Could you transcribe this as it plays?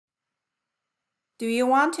Do you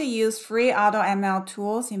want to use free AutoML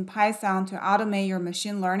tools in Python to automate your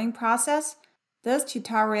machine learning process? This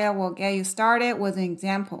tutorial will get you started with an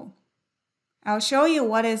example. I'll show you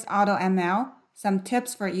what is AutoML, some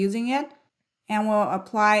tips for using it, and we'll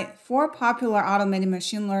apply 4 popular automated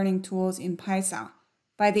machine learning tools in Python.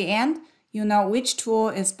 By the end, you'll know which tool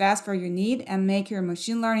is best for your need and make your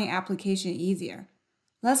machine learning application easier.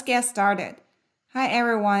 Let's get started. Hi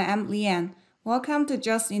everyone, I'm Leanne. Welcome to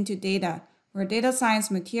Just Into Data, where data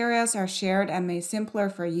science materials are shared and made simpler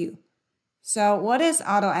for you. So what is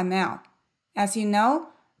AutoML? As you know,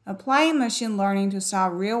 applying machine learning to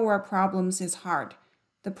solve real-world problems is hard.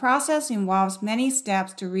 The process involves many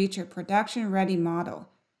steps to reach a production-ready model.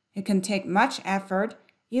 It can take much effort,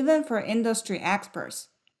 even for industry experts.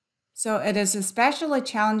 So it is especially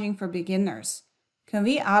challenging for beginners. Can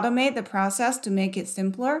we automate the process to make it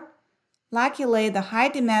simpler? Luckily, the high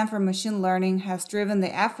demand for machine learning has driven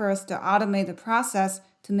the efforts to automate the process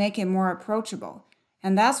to make it more approachable,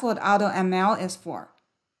 and that's what AutoML is for.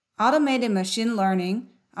 Automated machine learning,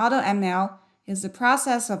 AutoML, is the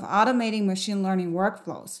process of automating machine learning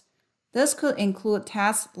workflows. This could include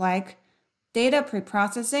tasks like data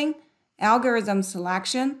preprocessing, algorithm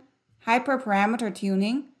selection, hyperparameter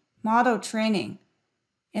tuning, model training.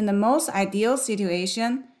 In the most ideal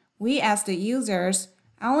situation, we as the users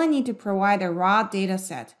only need to provide a raw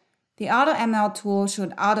dataset. The AutoML tool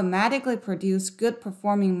should automatically produce good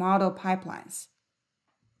performing model pipelines.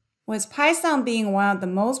 With Python being one of the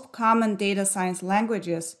most common data science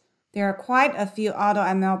languages, there are quite a few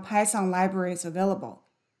AutoML Python libraries available.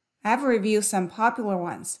 I've reviewed some popular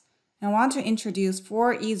ones and want to introduce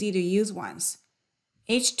 4 easy-to-use ones: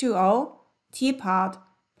 H2O, TPOT,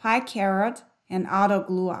 PyCaret, and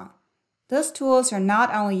AutoGluon. These tools are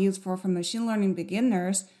not only useful for machine learning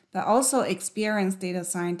beginners, but also experienced data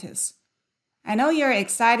scientists. I know you're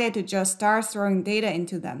excited to just start throwing data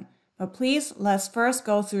into them, but please let's first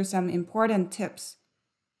go through some important tips.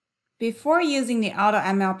 Before using the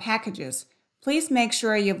AutoML packages, please make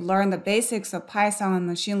sure you've learned the basics of Python and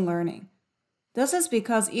machine learning. This is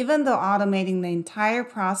because even though automating the entire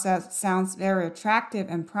process sounds very attractive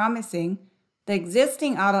and promising, the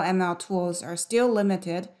existing AutoML tools are still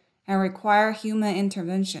limited and require human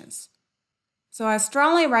interventions. So I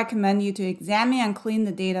strongly recommend you to examine and clean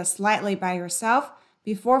the data slightly by yourself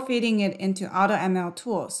before feeding it into AutoML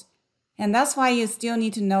tools. And that's why you still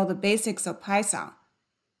need to know the basics of Python.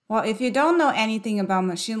 Well, if you don't know anything about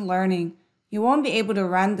machine learning, you won't be able to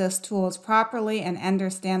run these tools properly and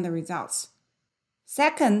understand the results.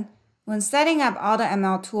 Second, when setting up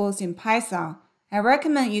AutoML tools in Python, I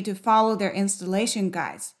recommend you to follow their installation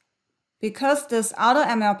guides. Because these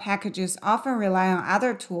AutoML packages often rely on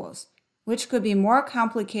other tools, which could be more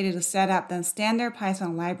complicated to set up than standard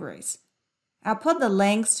Python libraries. I'll put the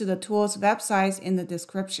links to the tools' websites in the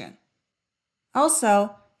description.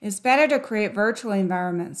 Also, it's better to create virtual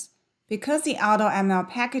environments, because the AutoML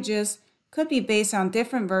packages could be based on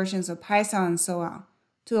different versions of Python and so on.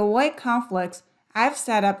 To avoid conflicts, I've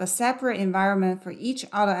set up a separate environment for each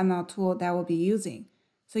AutoML tool that we'll be using.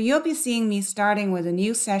 So you'll be seeing me starting with a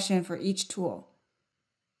new session for each tool.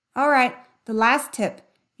 Alright, the last tip.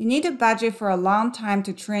 You need to budget for a long time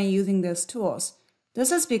to train using these tools. This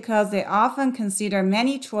is because they often consider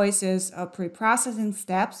many choices of preprocessing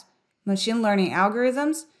steps, machine learning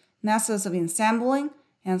algorithms, methods of assembling,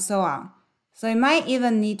 and so on. So it might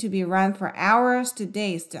even need to be run for hours to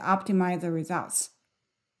days to optimize the results.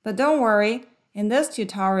 But don't worry, in this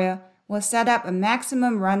tutorial, we'll set up a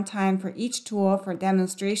maximum runtime for each tool for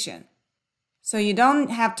demonstration, so you don't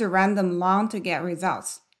have to run them long to get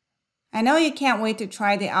results. I know you can't wait to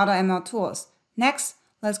try the AutoML tools. Next,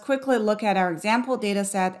 let's quickly look at our example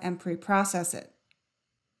dataset and preprocess it.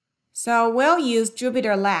 So we'll use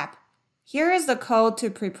JupyterLab. Here is the code to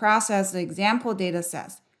preprocess the example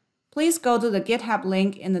datasets. Please go to the GitHub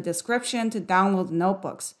link in the description to download the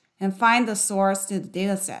notebooks and find the source to the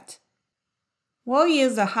dataset. We'll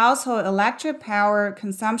use the household electric power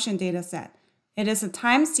consumption dataset. It is a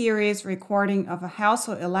time series recording of a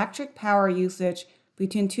household electric power usage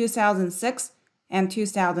between 2006 and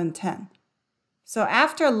 2010. So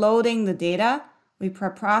after loading the data, we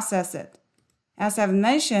preprocess it. As I've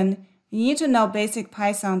mentioned, you need to know basic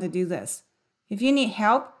Python to do this. If you need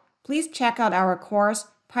help, please check out our course,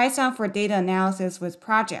 Python for Data Analysis with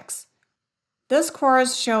Projects. This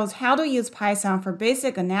course shows how to use Python for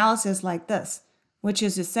basic analysis like this, which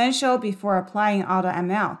is essential before applying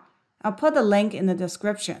AutoML. I'll put the link in the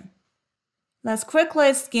description. Let's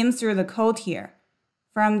quickly skim through the code here.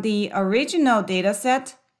 From the original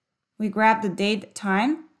dataset, we grab the date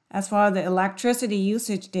time as well as the electricity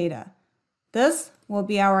usage data. This will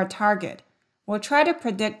be our target. we'll try to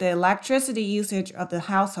predict the electricity usage of the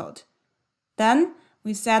household. Then,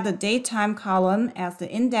 we set the date-time column as the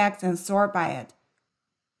index and sort by it.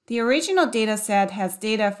 The original dataset has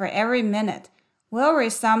data for every minute. We'll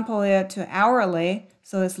resample it to hourly,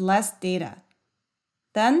 so it's less data.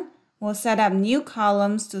 Then, we'll set up new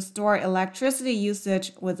columns to store electricity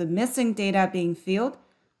usage with the missing data being filled,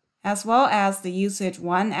 as well as the usage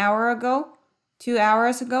 1 hour ago, 2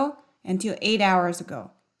 hours ago, and 8 hours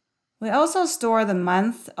ago. We also store the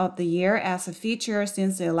month of the year as a feature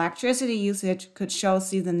since the electricity usage could show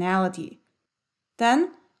seasonality.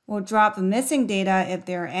 Then, we'll drop the missing data if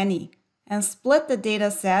there are any, and split the data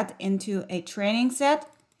set into a training set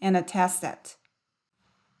and a test set.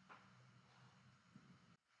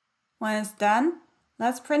 When it's done,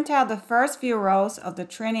 let's print out the first few rows of the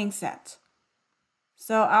training set.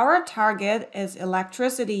 So our target is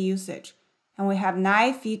electricity usage, and we have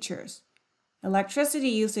 9 features. Electricity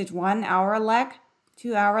usage 1 hour lag,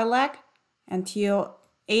 2 hour lag, until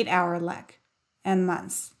 8 hour lag, and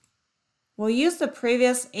months. We'll use the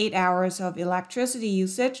previous 8 hours of electricity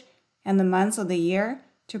usage and the months of the year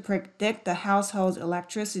to predict the household's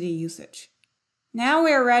electricity usage. Now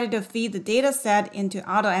we are ready to feed the dataset into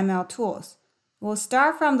AutoML tools. We'll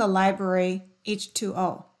start from the library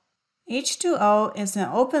H2O. H2O is an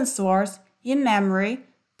open source, in-memory,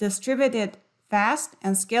 distributed, fast,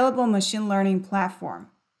 and scalable machine learning platform.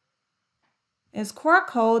 Its core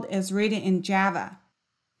code is written in Java,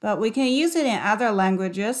 but we can use it in other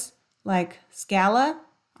languages like Scala,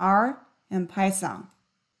 R, and Python.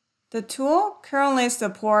 The tool currently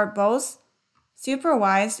supports both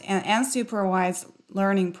supervised and unsupervised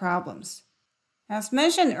learning problems. As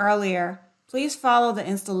mentioned earlier, please follow the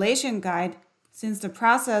installation guide since the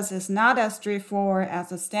process is not as straightforward as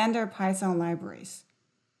the standard Python libraries.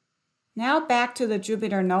 Now back to the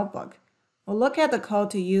Jupyter Notebook. We'll look at the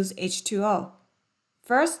code to use H2O.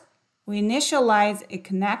 First, we initialize a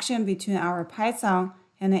connection between our Python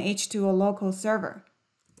and an H2O local server.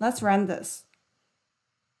 Let's run this.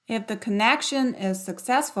 If the connection is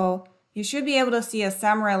successful, you should be able to see a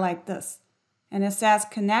summary like this, and it says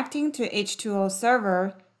connecting to H2O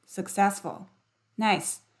server successful.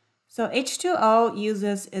 Nice. So H2O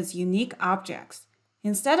uses its unique objects.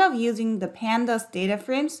 Instead of using the pandas data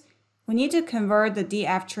frames, we need to convert the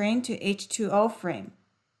df train to H2O frame.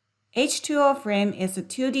 H2O frame is a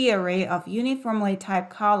 2D array of uniformly typed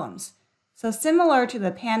columns, so similar to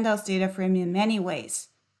the pandas data frame in many ways.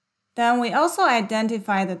 Then we also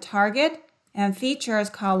identify the target and features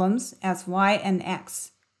columns as Y and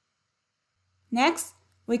X. Next,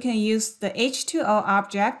 we can use the H2O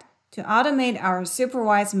object to automate our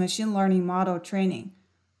supervised machine learning model training.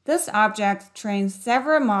 This object trains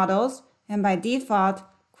several models and by default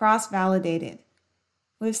cross-validated.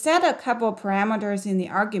 We've set a couple parameters in the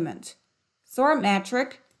argument. Sort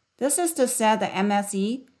metric, this is to set the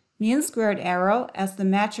MSE, mean squared error, as the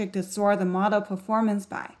metric to sort the model performance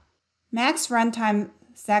by. Max runtime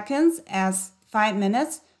seconds as 5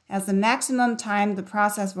 minutes as the maximum time the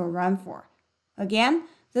process will run for. Again,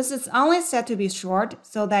 this is only set to be short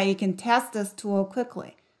so that you can test this tool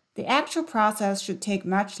quickly. The actual process should take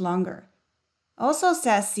much longer. Also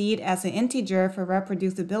set seed as an integer for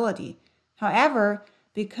reproducibility. However,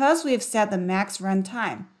 because we've set the max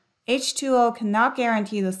runtime, H2O cannot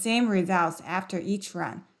guarantee the same results after each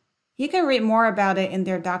run. You can read more about it in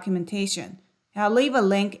their documentation. I'll leave a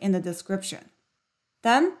link in the description.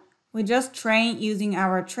 Then, we just train using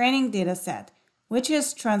our training dataset, which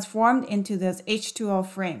is transformed into this H2O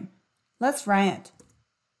frame. Let's run it.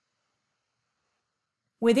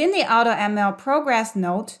 Within the AutoML progress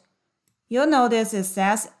note, you'll notice it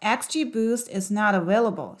says XGBoost is not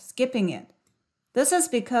available, skipping it. This is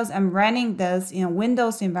because I'm running this in a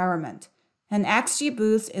Windows environment, and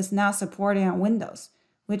XGBoost is not supported on Windows,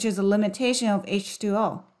 which is a limitation of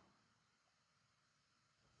H2O.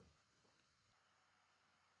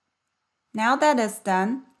 Now that it's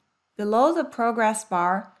done, below the progress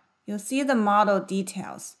bar, you'll see the model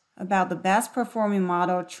details about the best performing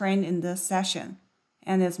model trained in this session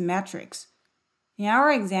and its metrics. In our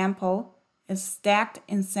example, it's stacked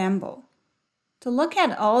ensemble. To look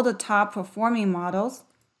at all the top performing models,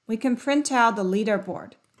 we can print out the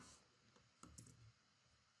leaderboard.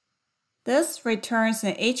 This returns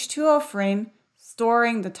an H2O frame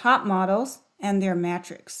storing the top models and their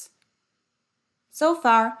metrics. So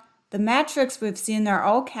far, the metrics we've seen are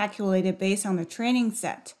all calculated based on the training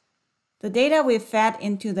set, the data we've fed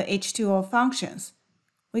into the H2O functions.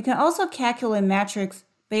 We can also calculate metrics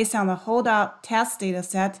based on the holdout test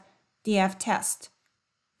dataset, df_test.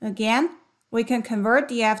 Again, we can convert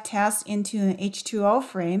df_test into an H2O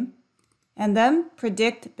frame, and then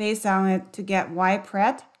predict based on it to get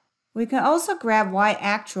y-pred. We can also grab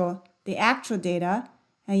y-actual, the actual data,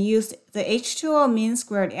 and use the H2O mean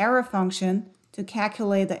squared error function to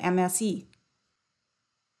calculate the MSE.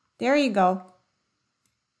 There you go.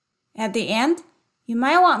 At the end, you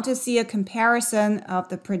might want to see a comparison of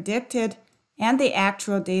the predicted and the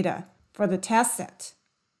actual data for the test set.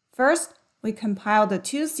 First, we compile the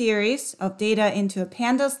two series of data into a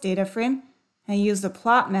pandas data frame and use the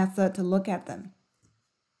plot method to look at them.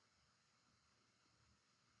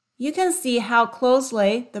 You can see how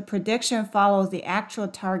closely the prediction follows the actual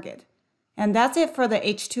target. And that's it for the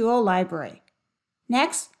H2O library.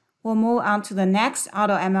 Next, we'll move on to the next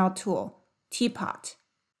AutoML tool, TPOT.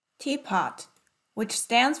 TPOT, which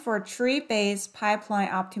stands for Tree-Based Pipeline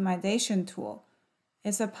Optimization Tool,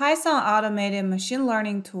 is a Python automated machine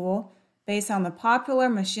learning tool based on the popular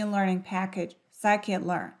machine learning package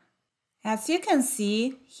scikit-learn. As you can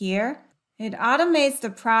see here, it automates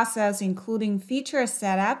the process including feature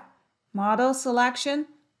setup, model selection,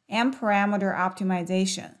 and parameter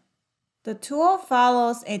optimization. The tool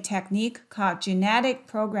follows a technique called genetic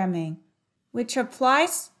programming, which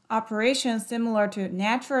applies operations similar to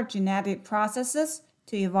natural genetic processes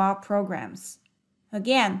to evolve programs.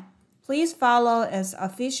 Again, please follow its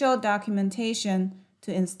official documentation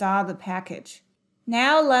to install the package.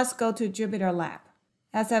 Now let's go to JupyterLab.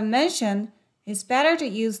 As I've mentioned, it's better to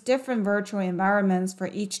use different virtual environments for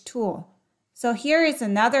each tool. So here is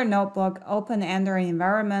another notebook open under an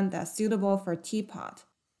environment that's suitable for TPOT.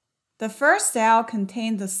 The first cell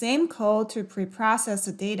contains the same code to preprocess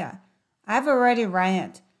the data. I've already run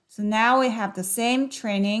it, so now we have the same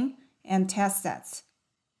training and test sets.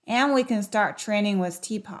 And we can start training with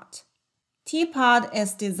TPOT. TPOT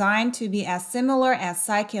is designed to be as similar as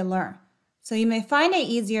scikit-learn, so you may find it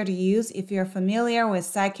easier to use if you're familiar with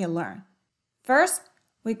scikit-learn. First,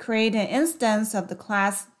 we create an instance of the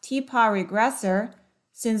class TPOT regressor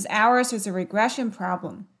since ours is a regression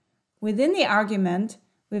problem. Within the argument,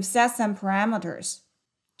 we've set some parameters,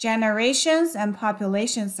 generations and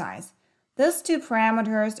population size. These two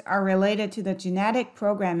parameters are related to the genetic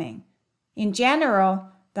programming. In general,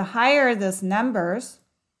 the higher these numbers,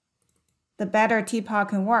 the better TPOT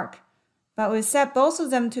can work. But we set both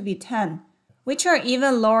of them to be 10, which are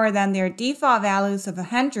even lower than their default values of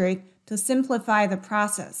 100 to simplify the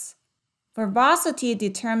process. Verbosity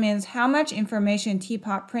determines how much information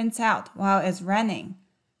TPOT prints out while it's running.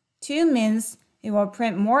 2 means it will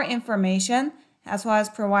print more information as well as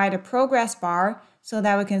provide a progress bar so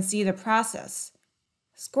that we can see the process.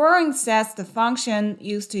 Scoring sets the function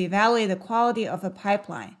used to evaluate the quality of a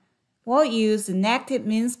pipeline. We'll use the negative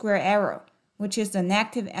mean square error, which is the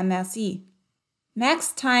negative MSE.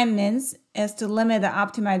 Max time means is to limit the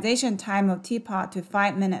optimization time of TPOT to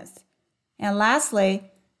 5 minutes. And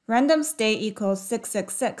lastly, random state equals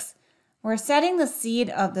 666. We're setting the seed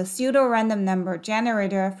of the pseudo-random number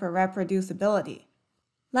generator for reproducibility.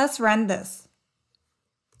 Let's run this.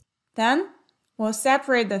 Then, we'll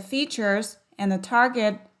separate the features and the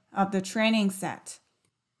target of the training set.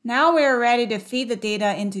 Now we're ready to feed the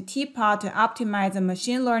data into TPOT to optimize a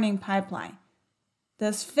machine learning pipeline.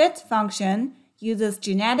 This fit function uses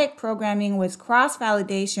genetic programming with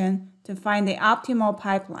cross-validation to find the optimal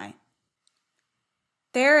pipeline.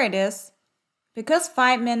 There it is. Because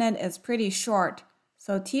 5 minutes is pretty short,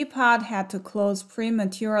 so TPOT had to close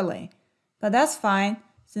prematurely, but that's fine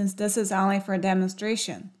since this is only for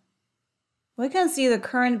demonstration. We can see the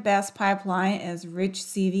current best pipeline is rich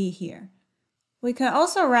CV here. We can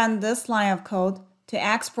also run this line of code to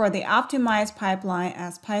export the optimized pipeline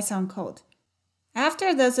as Python code.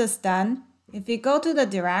 After this is done, if you go to the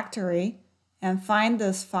directory and find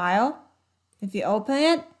this file, if you open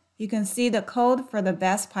it, you can see the code for the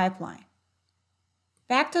best pipeline.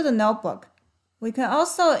 Back to the notebook. We can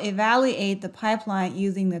also evaluate the pipeline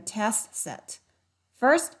using the test set.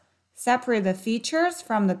 First, separate the features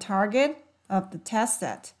from the target of the test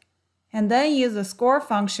set, and then use the score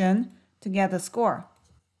function to get the score.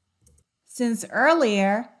 Since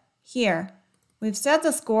earlier, here, we've set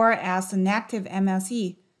the score as the negative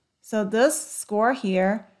MSE, so this score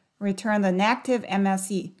here returns the negative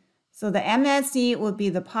MSE. So the MSE would be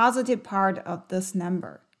the positive part of this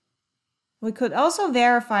number. We could also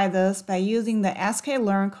verify this by using the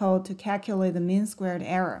sklearn code to calculate the mean squared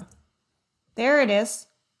error. There it is.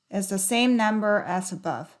 It's the same number as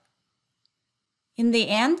above. In the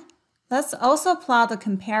end, let's also plot the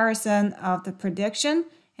comparison of the prediction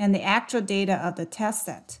and the actual data of the test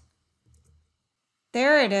set.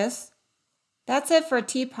 There it is. That's it for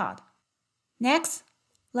TPOT. Next,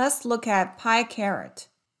 let's look at PyCaret.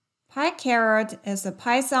 PyCaret is a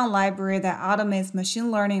Python library that automates machine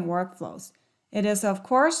learning workflows. It is, of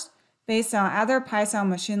course, based on other Python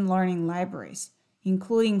machine learning libraries,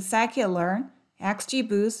 including sklearn,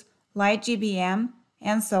 XGBoost, LightGBM,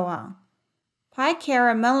 and so on.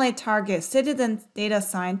 PyCaret mainly targets citizen data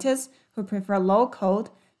scientists who prefer low code,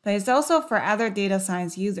 but is also for other data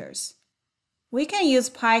science users. We can use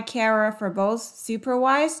PyCaret for both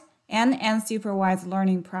supervised and unsupervised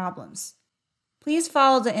learning problems. Please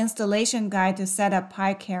follow the installation guide to set up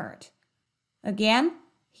PyCaret. Again,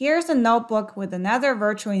 here's a notebook with another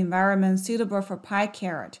virtual environment suitable for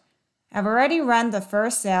PyCaret. I've already run the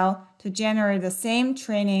first cell to generate the same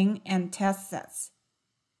training and test sets.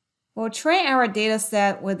 We'll train our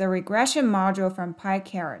dataset with the regression module from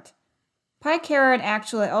PyCaret. PyCaret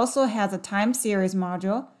actually also has a time series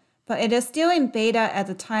module, but it is still in beta at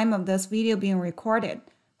the time of this video being recorded,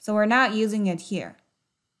 so we're not using it here.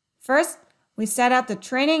 First, we set up the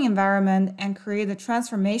training environment and create the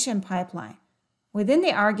transformation pipeline. Within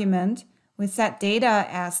the argument, we set data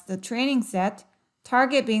as the training set,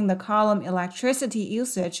 target being the column electricity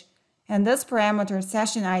usage, and this parameter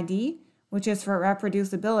session ID, which is for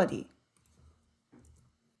reproducibility.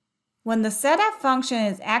 When the setup function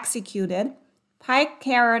is executed,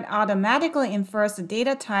 PyCaret automatically infers the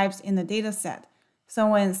data types in the dataset. So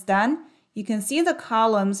when it's done, you can see the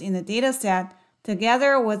columns in the dataset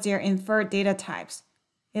together with their inferred data types.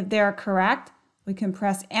 If they are correct, we can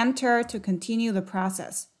press Enter to continue the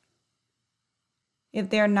process. If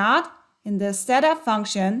they're not, in the setup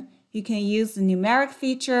function, you can use the numeric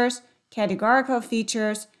features, categorical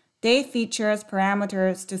features, date features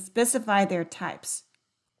parameters to specify their types.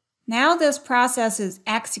 Now this process is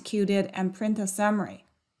executed and print a summary.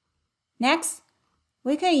 Next,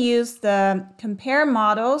 we can use the compare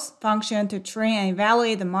models function to train and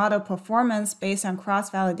evaluate the model performance based on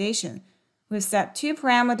cross-validation. We've set two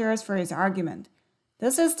parameters for its argument.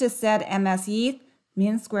 This is to set MSE,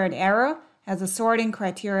 mean squared error, as a sorting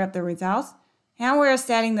criteria of the results, and we're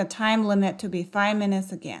setting the time limit to be 5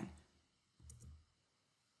 minutes again.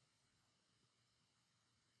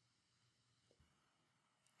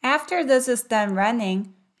 After this is done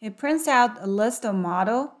running, it prints out a list of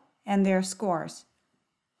models and their scores.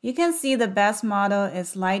 You can see the best model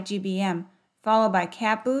is LightGBM, followed by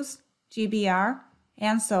CatBoost, GBR,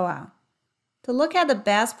 and so on. To look at the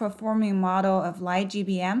best performing model of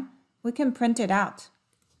LightGBM, we can print it out.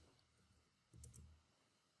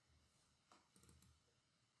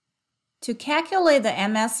 To calculate the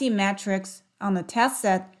MSE metrics on the test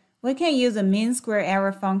set, we can use the mean square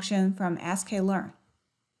error function from sklearn.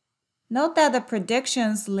 Note that the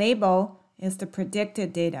predictions label is the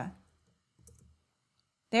predicted data.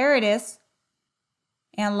 There it is.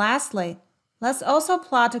 And lastly, let's also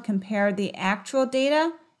plot to compare the actual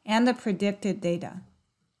data and the predicted data.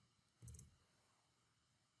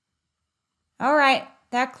 Alright,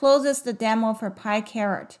 that closes the demo for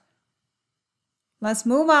PyCaret. Let's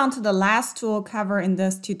move on to the last tool covered in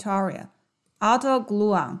this tutorial,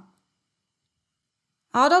 AutoGluon.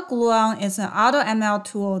 AutoGluon is an AutoML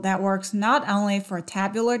tool that works not only for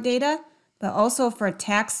tabular data, but also for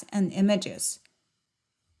text and images.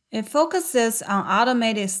 It focuses on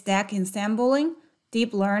automated stack ensembling,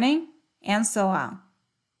 deep learning, and so on.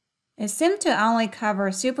 It seems to only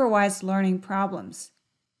cover supervised learning problems.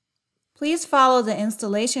 Please follow the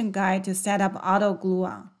installation guide to set up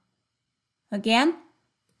AutoGluon. Again,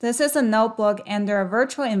 this is a notebook under a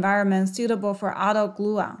virtual environment suitable for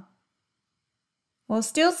AutoGluon. We'll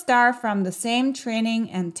still start from the same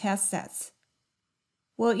training and test sets.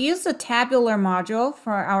 We'll use the tabular module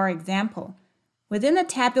for our example. Within the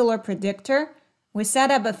tabular predictor, we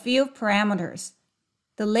set up a few parameters.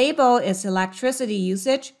 The label is electricity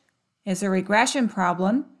usage, is a regression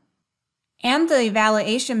problem, and the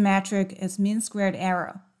evaluation metric is mean squared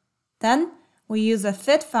error. Then, we use a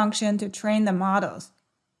fit function to train the models.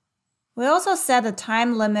 We also set the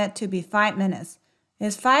time limit to be 5 minutes.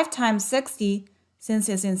 It's 5 times 60 since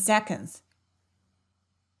it's in seconds.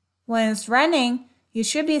 When it's running, you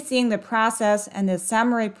should be seeing the process and its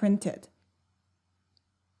summary printed.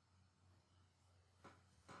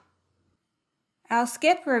 I'll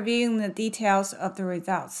skip reviewing the details of the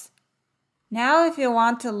results. Now, if you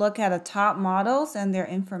want to look at the top models and their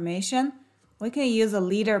information, we can use a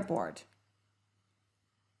leaderboard.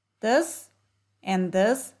 This and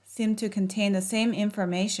this seem to contain the same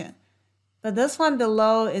information, but this one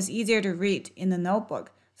below is easier to read in the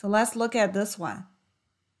notebook, so let's look at this one.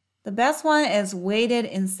 The best one is weighted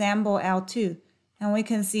ensemble L2, and we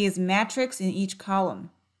can see its metrics in each column.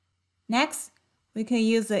 Next, we can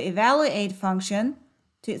use the evaluate function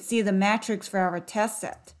to see the metrics for our test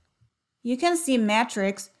set. You can see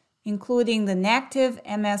metrics including the negative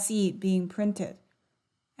MSE being printed.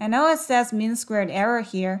 I know it says mean squared error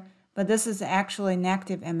here, but this is actually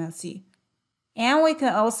negative MSE. And we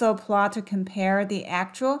can also plot to compare the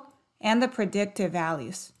actual and the predicted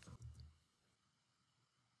values.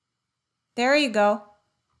 There you go.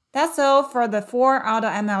 That's all for the 4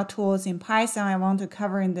 AutoML tools in Python I want to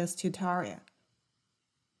cover in this tutorial.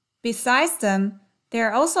 Besides them, there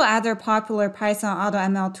are also other popular Python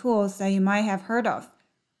AutoML tools that you might have heard of.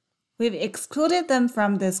 We've excluded them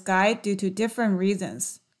from this guide due to different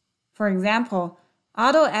reasons. For example,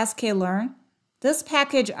 sklearn. This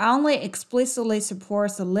package only explicitly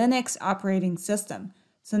supports the Linux operating system,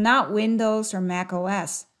 so not Windows or Mac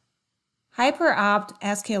OS. Hyperopt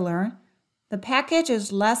sklearn. The package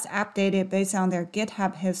is less updated based on their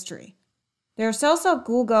GitHub history. There's also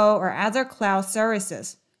Google or other cloud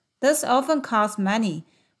services. This often costs money.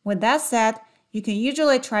 With that said, you can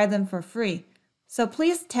usually try them for free, so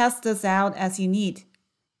please test this out as you need.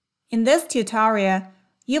 In this tutorial,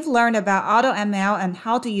 you've learned about AutoML and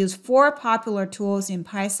how to use 4 popular tools in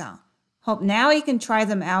Python. Hope now you can try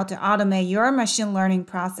them out to automate your machine learning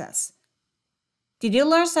process. Did you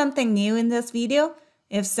learn something new in this video?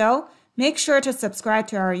 If so, make sure to subscribe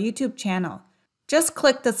to our YouTube channel. Just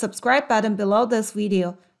click the subscribe button below this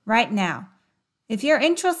video right now. If you're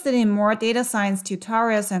interested in more data science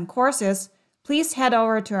tutorials and courses, please head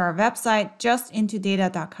over to our website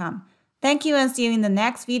justintodata.com. Thank you and see you in the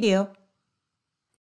next video.